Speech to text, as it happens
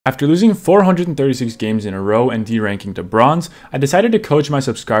After losing 436 games in a row and deranking to bronze, I decided to coach my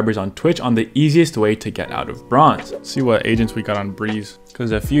subscribers on Twitch on the easiest way to get out of bronze. Let's see what agents we got on Breeze,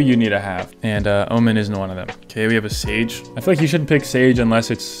 because a few you need to have, and Omen isn't one of them. Okay, we have a Sage. I feel like you shouldn't pick Sage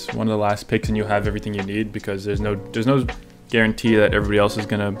unless it's one of the last picks and you have everything you need, because there's no guarantee that everybody else is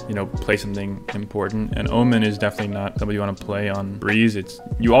gonna, play something important. And Omen is definitely not somebody you want to play on Breeze.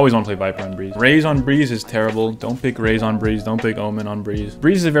 You always want to play Viper on Breeze. Raze on Breeze is terrible. Don't pick Raze on Breeze. Don't pick Omen on Breeze.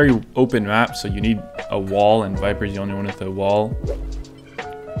 Breeze is a very open map, so you need a wall, and Viper is the only one with a wall.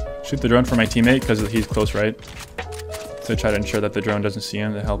 Shoot the drone for my teammate because he's close right. So try to ensure that the drone doesn't see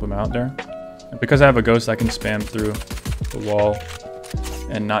him to help him out there. And because I have a ghost, I can spam through the wall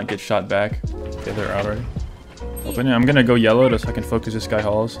and not get shot back. Okay, they're out already. Open it. I'm gonna go yellow so I can focus this guy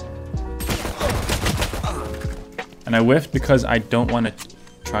halls. And I whiffed because I don't want to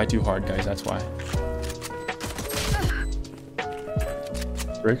try too hard, guys. That's why.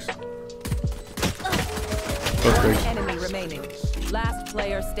 Bricks. Both bricks. Enemy remaining. Last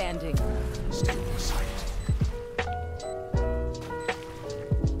player standing.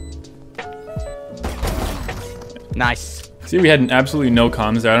 Nice. See, we had absolutely no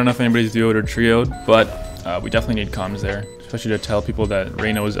comms there. I don't know if anybody's duoed or trioed, but we definitely need comms there, especially to tell people that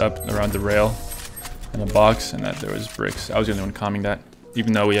Reyna was up around the rail in the box and that there was bricks. I was the only one calming that,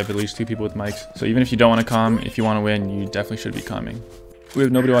 even though we have at least 2 people with mics. So even if you don't want to calm, if you want to win, you definitely should be calming. We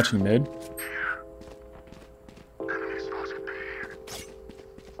have nobody watching mid.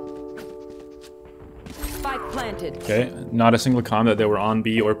 Spike planted. Okay, not a single comm that they were on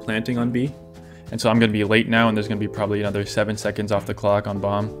B or planting on B. And so I'm going to be late now, and there's going to be probably another 7 seconds off the clock on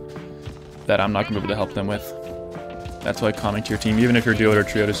bomb that I'm not going to be able to help them with. That's why calming to your team, even if you're duoed or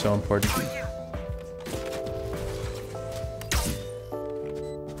trioed, is so important.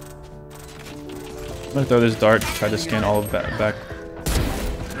 I'm going to throw this dart, try to scan all of that back.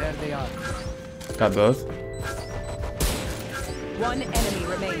 There they are. Got both. One enemy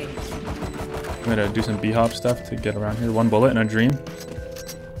remaining. I'm going to do some B-hop stuff to get around here. 1 bullet and a dream.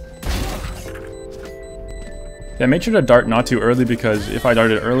 Yeah, make sure to dart not too early, because if I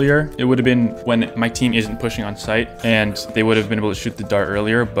darted earlier, it would have been when my team isn't pushing on site, and they would have been able to shoot the dart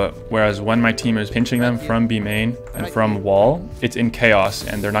earlier. But whereas when my team is pinching them from B main and from wall, it's in chaos,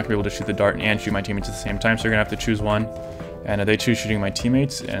 and they're not gonna be able to shoot the dart and shoot my teammates at the same time. So they're gonna have to choose one, and they choose shooting my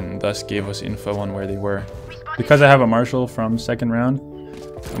teammates, and thus gave us info on where they were. Because I have a Marshal from second round,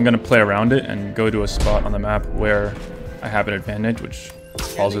 I'm gonna play around it and go to a spot on the map where I have an advantage, which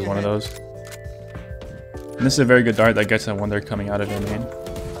falls as one of those. And this is a very good dart that gets them when they're coming out of their main.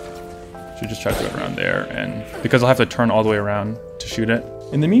 Should just try to go around there, and because I'll have to turn all the way around to shoot it.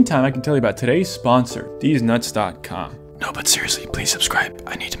 In the meantime, I can tell you about today's sponsor, thesenuts.com. No, but seriously, please subscribe.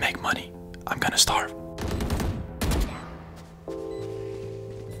 I need to make money. I'm gonna starve.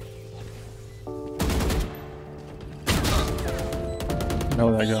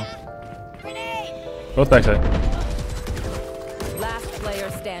 Where did I go? Both backside. Last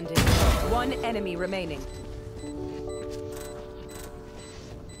player standing. One enemy remaining.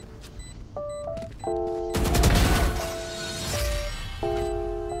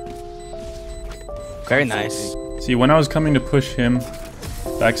 Very nice. See, when I was coming to push him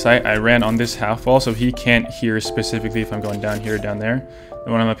backside, I ran on this half wall, so he can't hear specifically if I'm going down here or down there.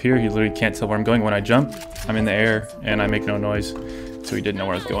 And when I'm up here, he literally can't tell where I'm going. When I jump, I'm in the air and I make no noise, so he didn't know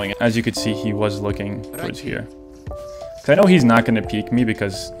where I was going. As you could see, he was looking towards here. Cause I know he's not gonna peek me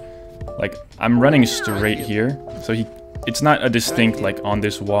because, like, I'm running straight here, so it's not a distinct, like, on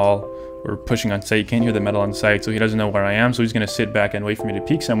this wall or pushing on site. You can't hear the metal on site, so he doesn't know where I am, so he's gonna sit back and wait for me to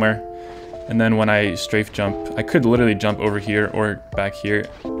peek somewhere. And then when I strafe jump, I could literally jump over here or back here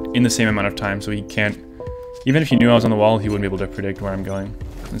in the same amount of time, so he can't, even if he knew I was on the wall, he wouldn't be able to predict where I'm going.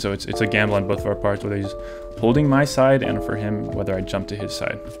 And so it's a gamble on both of our parts, whether he's holding my side and for him, whether I jump to his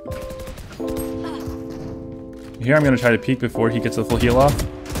side. Here I'm going to try to peek before he gets the full heal off.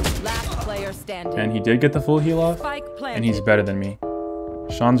 Last player standing. And he did get the full heal off, Spike planted. and he's better than me.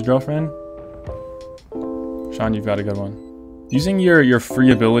 Sean's girlfriend? Sean, you've got a good one. Using your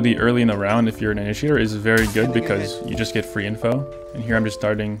free ability early in the round if you're an initiator is very good because you just get free info. And here I'm just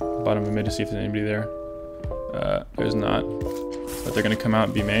starting bottom of mid to see if there's anybody there. There's not. But they're going to come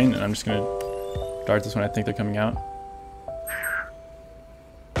out B main, and I'm just going to dart this when I think they're coming out.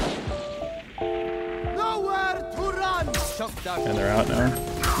 Nowhere to run. And they're out now.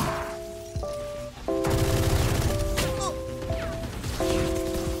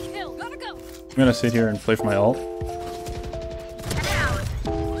 I'm going to sit here and play for my ult.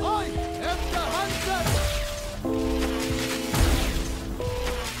 I am the hunter.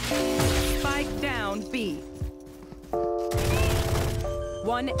 Spike down B.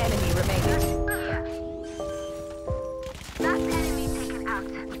 One One enemy remaining.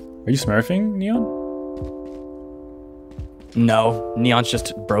 Are you smurfing, Neon? No, Neon's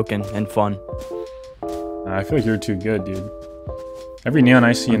just broken and fun. Nah, I feel like you're too good, dude. Every Neon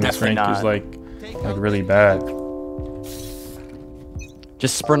I see in this rank is like really bad.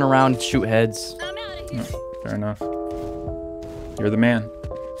 Just sprint around, shoot heads. Fair enough. You're the man.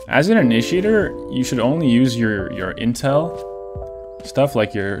 As an initiator, you should only use your intel stuff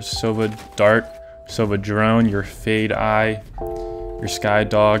like your Sova Dart, Sova Drone, your Fade Eye, your Sky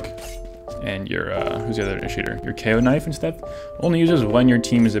Dog, and your who's the other initiator? Your KO knife and stuff. Only use those when your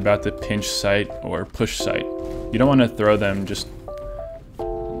team is about to pinch site or push site. You don't want to throw them just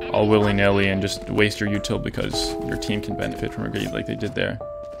all willy-nilly and just waste your util because your team can benefit from a great like they did there.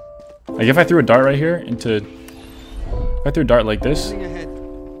 Like if I threw a dart right here into, if I threw a dart like this,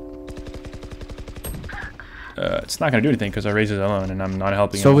 it's not gonna do anything because I raise it alone and I'm not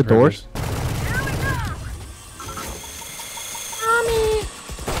helping. So with doors.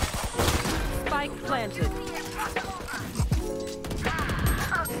 Spike planted.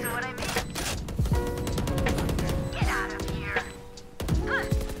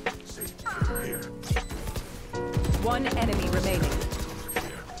 One enemy remaining.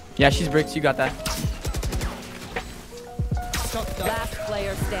 Yeah, she's bricks. You got that. Last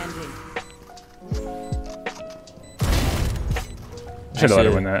player standing. I should have let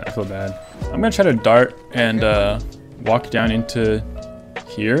her win that. I feel bad. I'm gonna try to dart and walk down into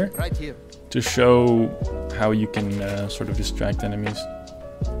here Right here. to show how you can sort of distract enemies,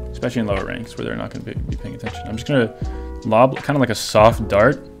 especially in lower ranks where they're not gonna be paying attention. I'm just gonna lob kind of like a soft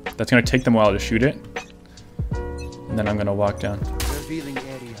dart that's gonna take them a while to shoot it, and then I'm gonna walk down. Revealing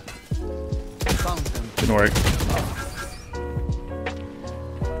area. Found them. Didn't work.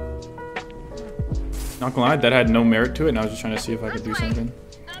 Not gonna lie, that had no merit to it, and I was just trying to see if I could do something.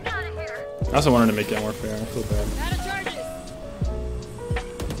 I also wanted to make it more fair. I feel bad.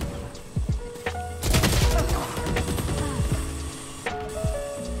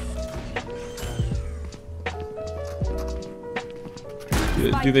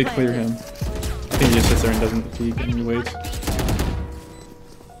 Do they clear him? I think he just sits there and doesn't peek and he waits.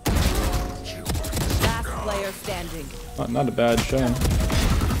 Last player standing. Not a bad showing.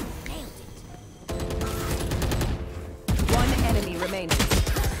 One enemy remaining.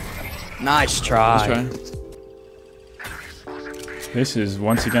 Nice try. Let's try. This is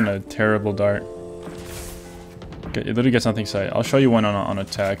once again a terrible dart. It literally gets nothing sight. I'll show you one on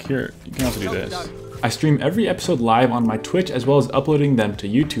attack. Here, you can also do this. I stream every episode live on my Twitch as well as uploading them to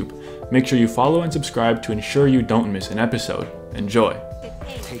YouTube. Make sure you follow and subscribe to ensure you don't miss an episode. Enjoy.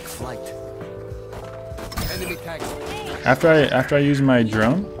 Take flight. Enemy tag. After I use my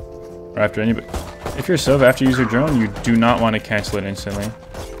drone, or after anybody, if you're Sova, after you use your drone, you do not want to cancel it instantly.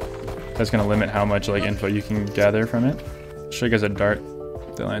 That's gonna limit how much like info you can gather from it. I'll show you guys a dart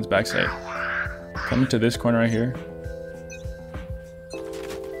that lands backside. Come to this corner right here.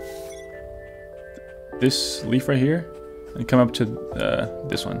 This leaf right here, and come up to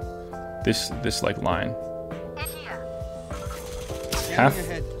this one. This like line. Half,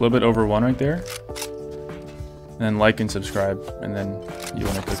 a little bit over one right there. And then like and subscribe, and then you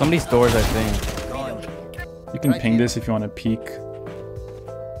want to click. Some of these doors, I think. You can ping this if you want to peek.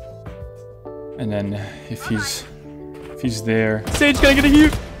 And then if he's there, Sage gonna get a heal.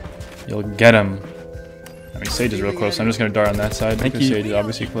 you'll get him. I mean, Sage is real close. I'm just gonna dart on that side Thank because you. Sage is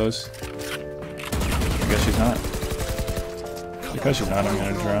obviously close. I guess she's not. Because she's not, I'm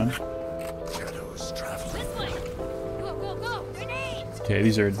gonna drone. Okay,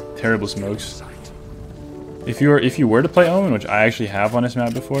 these are terrible smokes. If you were to play Omen, which I actually have on this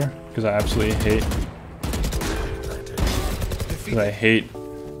map before, because I absolutely hate,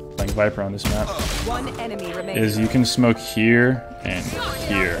 playing Viper on this map, One enemy remaining. is you can smoke here and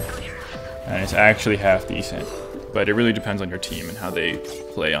here, and it's actually half decent. But it really depends on your team and how they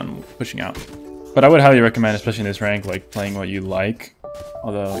play on pushing out. But I would highly recommend, especially in this rank, like playing what you like.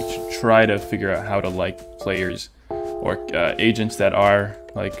 Although you should try to figure out how to like players or agents that are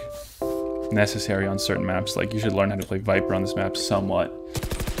like necessary on certain maps. Like you should learn how to play Viper on this map somewhat.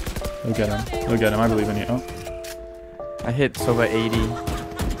 Look at him. Look at him. I believe in you. Oh. I hit Sova 80.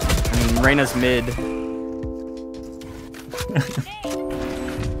 I mean, Reyna's mid.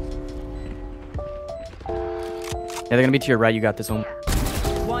 Yeah, they're gonna be to your right. You got this one.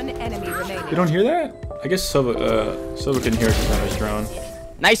 One enemy remaining. You don't hear that? I guess Sova can hear it because of his drone.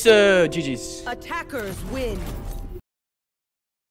 Nice, GG's. Attackers win.